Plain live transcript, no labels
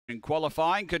In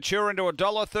qualifying, Couture into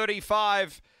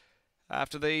 $1.35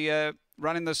 after the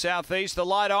run in the southeast. The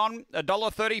light on,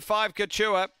 $1.35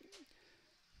 Couture.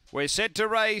 We're set to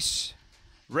race.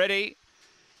 Ready.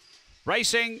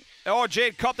 Racing. Oh, gee,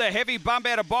 it copped a heavy bump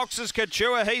out of boxes.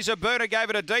 Couture, He's a Burner,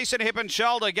 gave it a decent hip and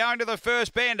shoulder. Going to the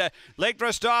first bend.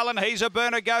 Lectra Style and He's a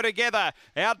Burner go together.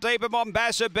 Out deep of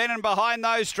Mombasa Ben, and behind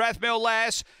those Strathmill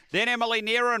Lass. Then Emily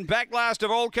Nearer, and back last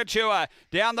of all Couture.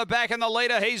 Down the back and the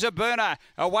leader, He's a Burner.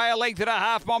 Away a length and a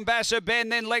half, Mombasa Ben,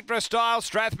 then Lectra Style,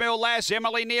 Strathmill Lass,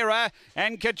 Emily Nearer,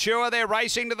 and Couture. They're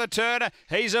racing to the turn.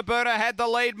 He's a Burner had the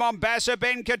lead. Mombasa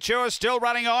Ben, Couture still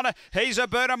running on. He's a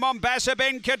Burner, Mombasa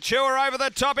Ben, Couture over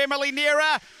the top. Emily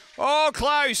Nearer. Oh,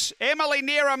 close. Emily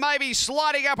Nearer maybe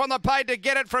sliding up on the pate to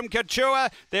get it from Couture.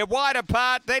 They're wide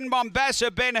apart. Then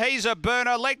Mombasa Ben, He's a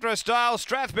Burner, Lectra Style,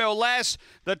 Strathmill Lass.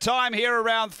 The time here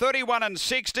around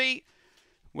 31:60.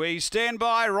 We stand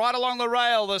by right along the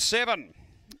rail. The 7.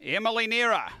 Emily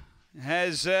Nearer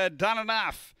has done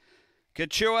enough.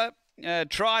 Couture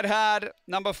tried hard.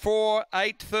 Number 4,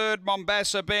 8 third,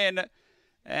 Mombasa Ben.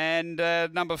 And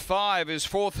number 5 is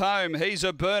fourth home, He's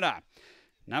a Burner.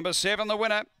 Number 7, the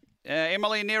winner,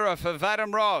 Emily Nearer for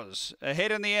Vadim Ros.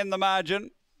 Ahead in the end, the margin.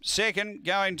 Second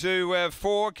going to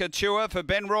 4, Couture for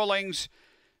Ben Rawlings.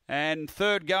 And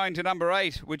third going to number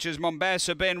 8, which is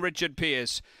Mombasa Ben, Richard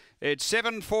Pearce. It's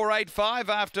 7-4-8-5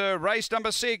 after race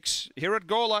number 6 here at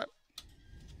Gawler.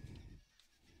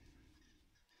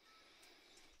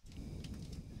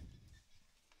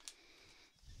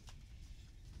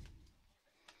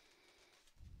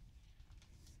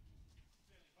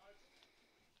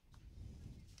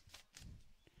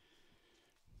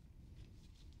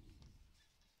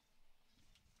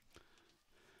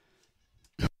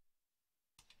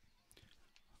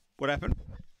 What happened?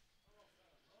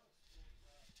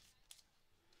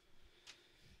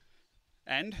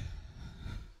 And?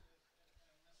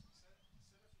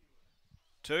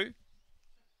 2?